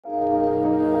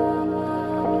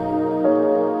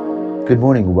Good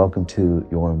morning and welcome to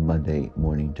your Monday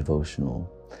Morning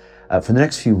Devotional. For the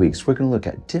next few weeks, we're going to look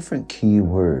at different key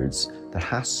words that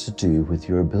has to do with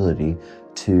your ability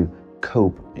to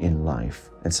cope in life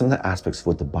and some of the aspects of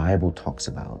what the Bible talks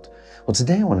about. Well,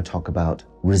 today I want to talk about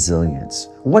resilience.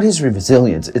 What is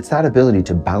resilience? It's that ability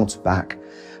to bounce back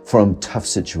from tough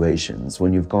situations.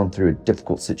 When you've gone through a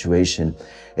difficult situation,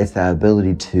 it's that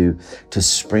ability to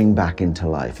spring back into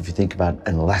life. If you think about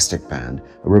an elastic band,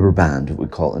 a rubber band, we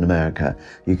call it in America,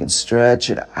 you can stretch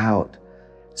it out,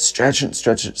 stretch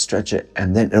it,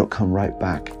 and then it'll come right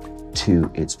back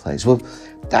to its place. Well,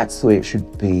 that's the way it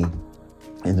should be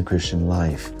in the Christian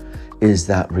life, is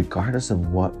that regardless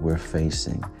of what we're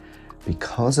facing,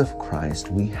 because of Christ,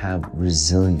 we have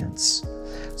resilience.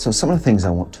 So some of the things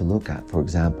I want to look at, for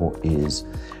example, is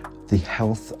the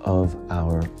health of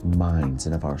our minds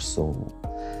and of our soul.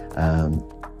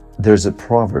 There's a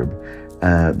proverb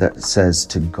that says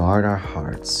to guard our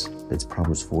hearts. It's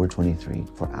Proverbs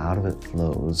 4:23, for out of it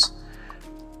flows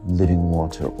living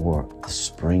water, or the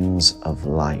springs of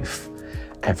life.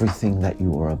 Everything that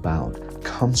you are about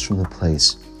comes from the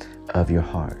place of your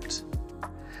heart.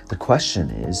 The question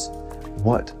is,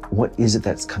 what is it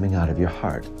that's coming out of your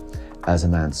heart? As a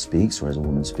man speaks, or as a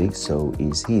woman speaks, so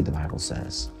is he, the Bible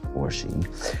says, or she.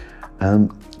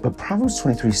 But Proverbs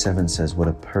 23:7 says, what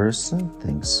a person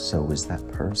thinks, so is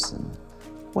that person.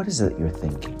 What is it that you're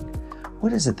thinking?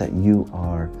 What is it that you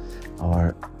are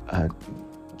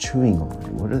chewing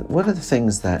on? What are the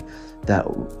things that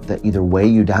either weigh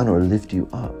you down or lift you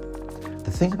up?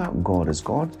 The thing about God is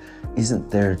God isn't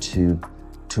there to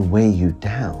weigh you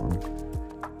down,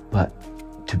 but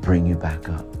to bring you back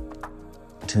up,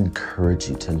 to encourage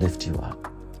you, to lift you up.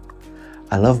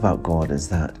 I love about God is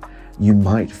that you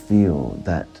might feel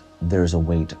that there's a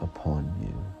weight upon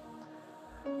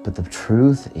you, but the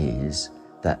truth is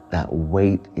that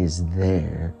weight is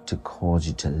there to cause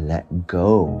you to let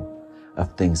go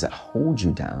of things that hold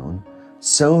you down,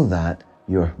 so that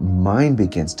your mind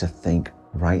begins to think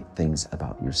right things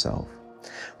about yourself.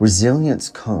 Resilience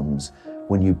comes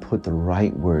when you put the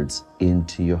right words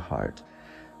into your heart.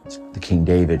 The King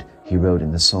David, he wrote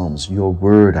in the Psalms, your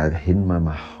word I've hidden in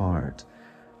my heart,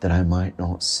 that I might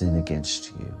not sin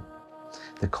against you.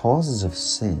 The causes of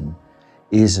sin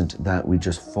isn't that we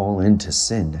just fall into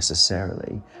sin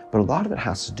necessarily, but a lot of it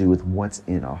has to do with what's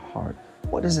in our heart.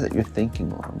 What is it that you're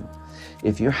thinking on?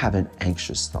 If you're having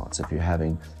anxious thoughts, if you're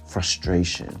having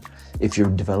frustration, if you're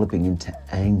developing into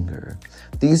anger,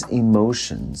 these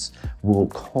emotions will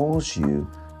cause you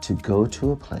to go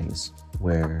to a place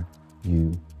where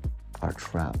you are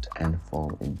trapped and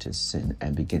fall into sin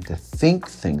and begin to think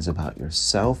things about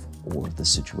yourself or the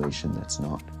situation that's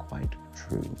not quite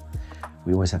true.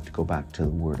 We always have to go back to the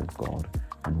Word of God.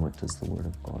 And what does the Word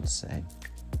of God say?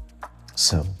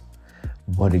 So,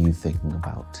 what are you thinking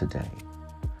about today?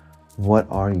 What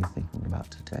are you thinking about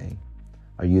today?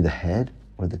 Are you the head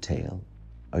or the tail?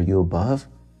 Are you above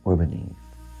or beneath?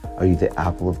 Are you the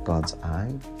apple of God's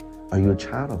eye? Are you a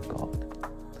child of God?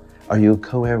 Are you a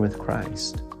co-heir with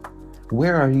Christ?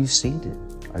 Where are you seated?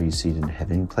 Are you seated in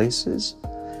heavenly places?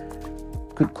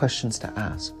 Good questions to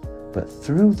ask. But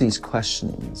through these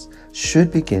questionings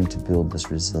should begin to build this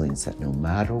resilience that no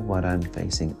matter what I'm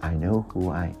facing, I know who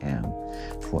I am,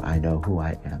 for I know who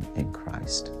I am in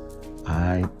Christ.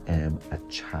 I am a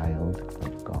child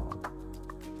of God.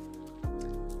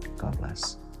 God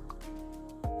bless.